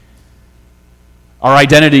Our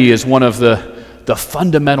identity is one of the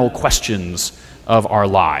fundamental questions of our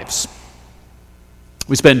lives.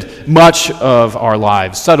 We spend much of our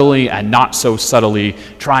lives subtly and not so subtly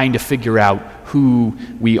trying to figure out who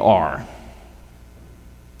we are.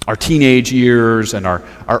 Our teenage years and our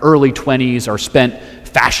early 20s are spent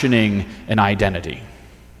fashioning an identity.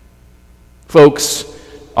 Folks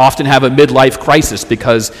often have a midlife crisis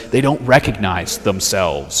because they don't recognize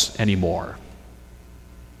themselves anymore.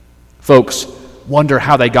 Folks wonder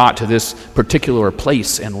how they got to this particular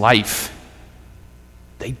place in life.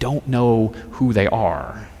 They don't know who they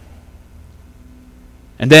are.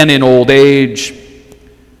 And then in old age,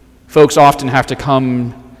 folks often have to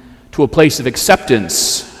come to a place of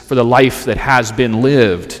acceptance for the life that has been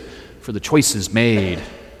lived, for the choices made,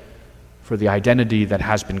 for the identity that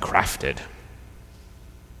has been crafted.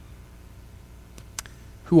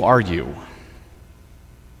 Who are you?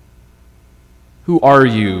 Who are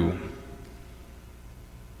you?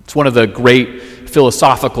 It's one of the great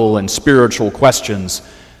philosophical and spiritual questions.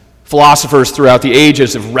 Philosophers throughout the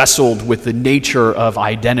ages have wrestled with the nature of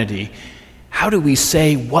identity. How do we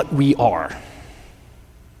say what we are?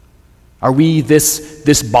 Are we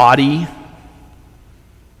this body?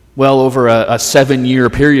 Well, over a 7-year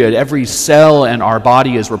period, every cell in our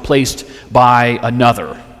body is replaced by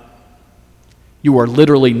another. You are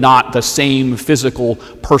literally not the same physical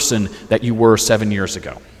person that you were 7 years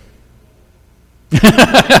ago.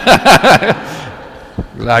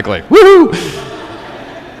 Exactly. Woo-hoo!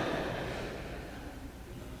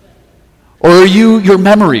 Or are you your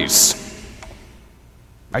memories?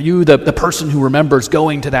 Are you the person who remembers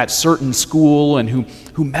going to that certain school and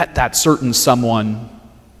who met that certain someone?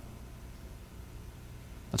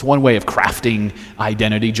 That's one way of crafting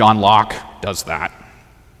identity. John Locke does that.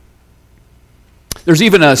 There's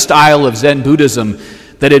even a style of Zen Buddhism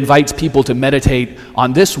that invites people to meditate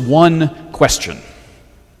on this one question: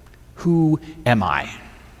 who am I?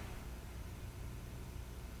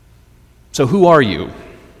 So who are you?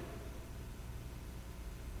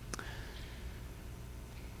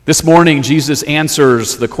 This morning, Jesus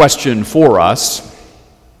answers the question for us.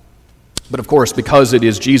 But of course, because it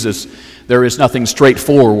is Jesus, there is nothing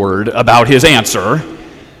straightforward about his answer.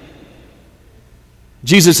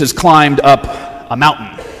 Jesus has climbed up a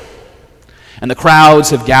mountain, and the crowds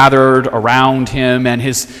have gathered around him, and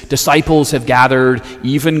his disciples have gathered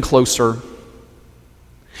even closer.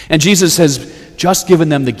 And Jesus has just given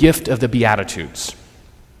them the gift of the Beatitudes.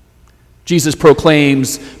 Jesus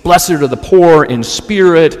proclaims, "Blessed are the poor in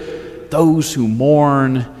spirit, those who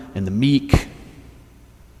mourn, and the meek.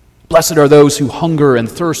 Blessed are those who hunger and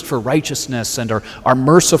thirst for righteousness and are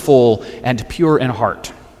merciful and pure in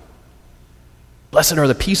heart. Blessed are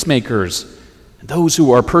the peacemakers, and those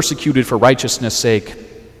who are persecuted for righteousness' sake,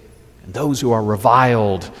 and those who are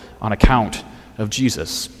reviled on account of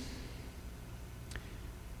Jesus."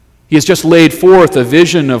 He has just laid forth a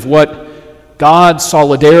vision of what God's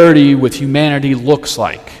solidarity with humanity looks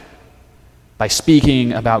like by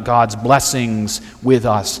speaking about God's blessings with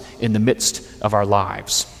us in the midst of our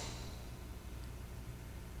lives.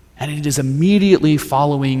 And it is immediately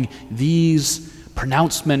following these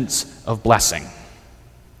pronouncements of blessing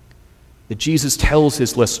that Jesus tells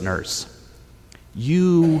his listeners,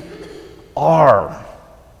 "You are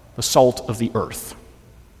the salt of the earth.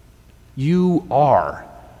 You are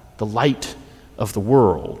the light of the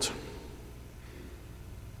world."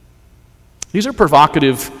 These are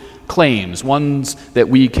provocative claims, ones that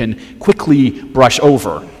we can quickly brush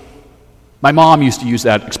over. My mom used to use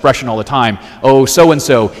that expression all the time. "Oh,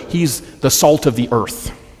 so-and-so, he's the salt of the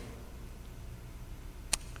earth."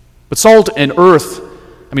 But salt and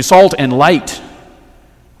light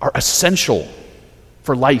are essential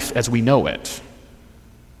for life as we know it.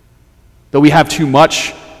 Though we have too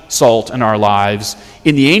much salt in our lives,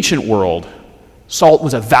 in the ancient world, salt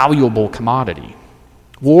was a valuable commodity.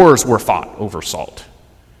 Wars were fought over salt.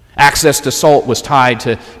 Access to salt was tied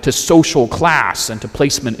to social class and to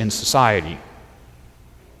placement in society.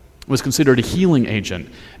 It was considered a healing agent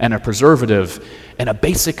and a preservative and a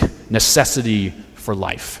basic necessity for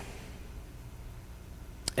life.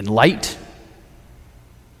 And light,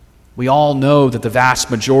 we all know that the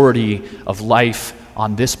vast majority of life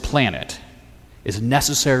on this planet is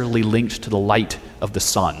necessarily linked to the light of the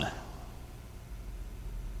sun.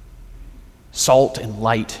 Salt and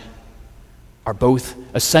light are both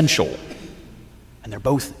essential, and they're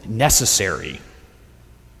both necessary.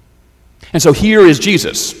 And so here is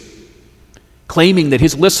Jesus, claiming that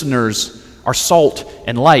his listeners are salt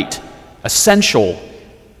and light, essential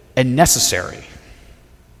and necessary.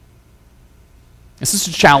 This is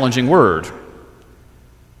a challenging word.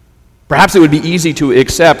 Perhaps it would be easy to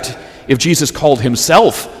accept if Jesus called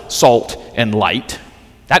himself salt and light,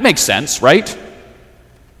 that makes sense, right?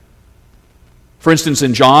 For instance,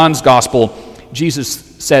 in John's gospel, Jesus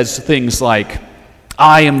says things like,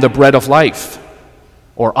 "I am the bread of life,"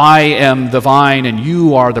 or "I am the vine and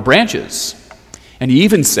you are the branches." And he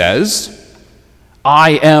even says,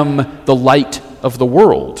 "I am the light of the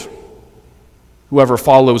world. Whoever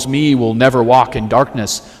follows me will never walk in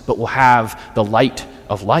darkness, but will have the light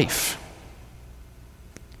of life."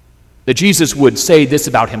 That Jesus would say this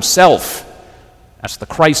about himself as the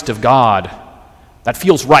Christ of God, that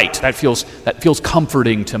feels right. That feels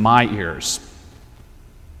comforting to my ears.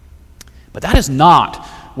 But that is not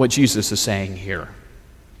what Jesus is saying here.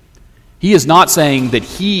 He is not saying that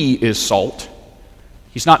he is salt.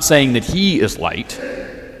 He's not saying that he is light.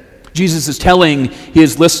 Jesus is telling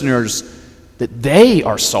his listeners that they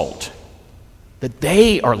are salt, that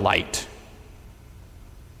they are light.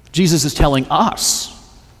 Jesus is telling us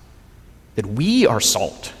that we are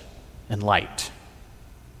salt and light.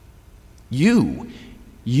 You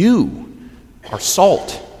are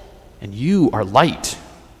salt and you are light.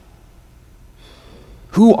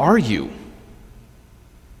 Who are you?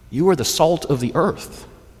 You are the salt of the earth.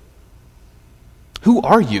 Who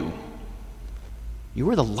are you? You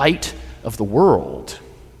are the light of the world.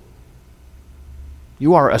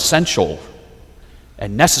 You are essential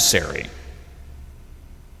and necessary.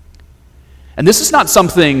 And this is not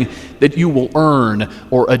something that you will earn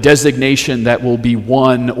or a designation that will be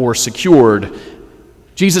won or secured.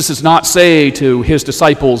 Jesus does not say to his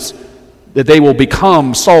disciples that they will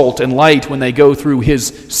become salt and light when they go through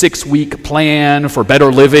his 6-week plan for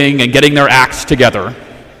better living and getting their act together.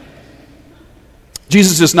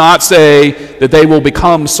 Jesus does not say that they will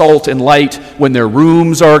become salt and light when their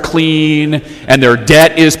rooms are clean and their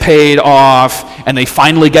debt is paid off and they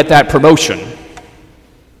finally get that promotion.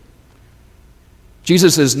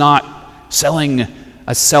 Jesus is not selling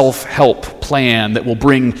a self-help plan that will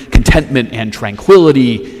bring contentment and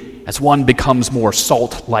tranquility as one becomes more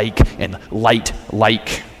salt-like and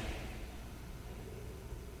light-like.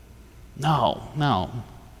 No,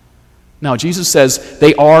 Jesus says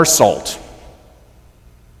they are salt.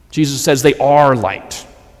 Jesus says they are light.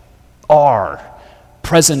 Are,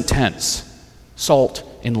 present tense, salt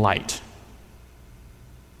and light.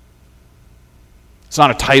 It's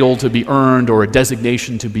not a title to be earned or a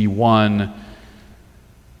designation to be won,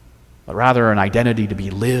 but rather an identity to be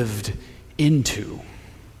lived into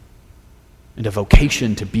and a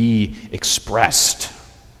vocation to be expressed.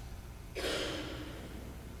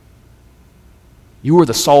 You are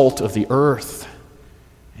the salt of the earth,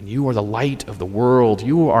 and you are the light of the world.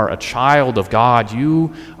 You are a child of God.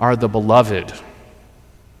 You are the beloved.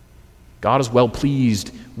 God is well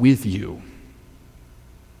pleased with you.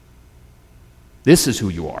 This is who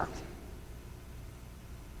you are.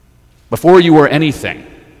 Before you are anything,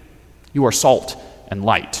 you are salt and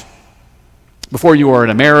light. Before you are an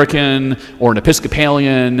American or an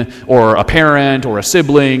Episcopalian or a parent or a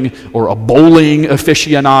sibling or a bowling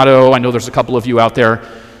aficionado, I know there's a couple of you out there,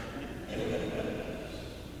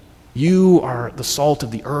 you are the salt of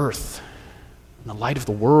the earth and the light of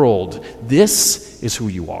the world. This is who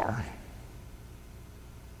you are.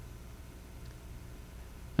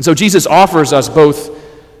 And so Jesus offers us both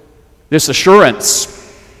this assurance,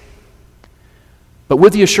 but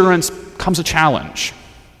with the assurance comes a challenge.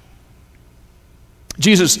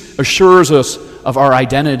 Jesus assures us of our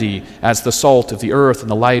identity as the salt of the earth and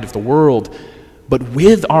the light of the world, but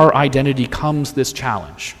with our identity comes this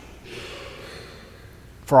challenge.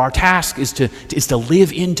 For our task is to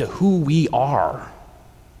live into who we are.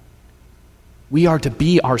 We are to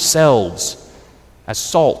be ourselves as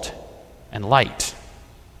salt and light.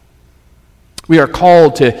 We are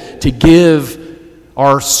called to give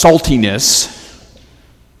our saltiness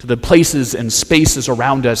to the places and spaces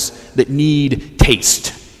around us that need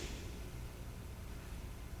taste.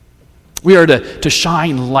 We are to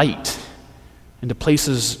shine light into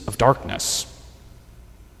places of darkness.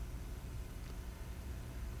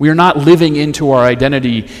 We are not living into our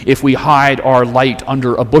identity if we hide our light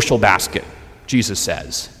under a bushel basket, Jesus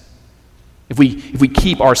says. If we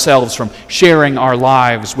keep ourselves from sharing our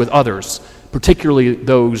lives with others, particularly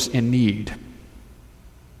those in need.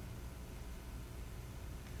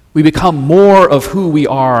 We become more of who we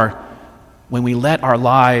are when we let our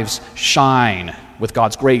lives shine with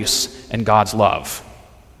God's grace and God's love.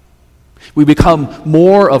 We become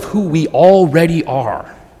more of who we already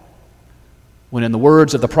are when, in the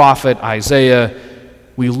words of the prophet Isaiah,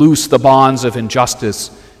 we loose the bonds of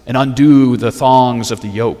injustice and undo the thongs of the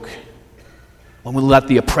yoke. When we let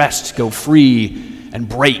the oppressed go free and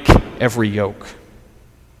break every yoke.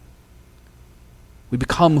 We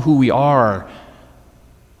become who we are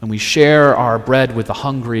when we share our bread with the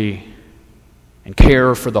hungry and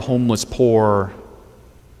care for the homeless poor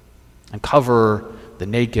and cover the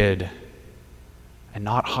naked and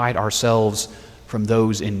not hide ourselves from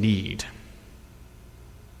those in need.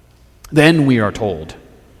 Then we are told,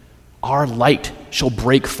 our light shall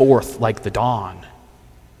break forth like the dawn,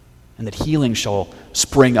 and that healing shall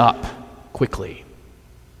spring up quickly.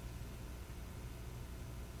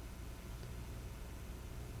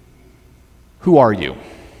 Who are you?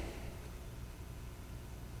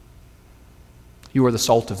 You are the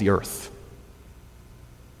salt of the earth.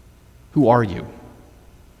 Who are you?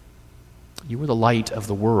 You are the light of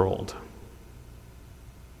the world.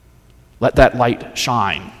 Let that light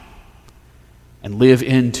shine and live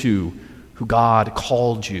into who God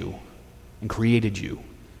called you and created you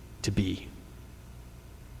to be.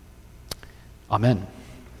 Amen.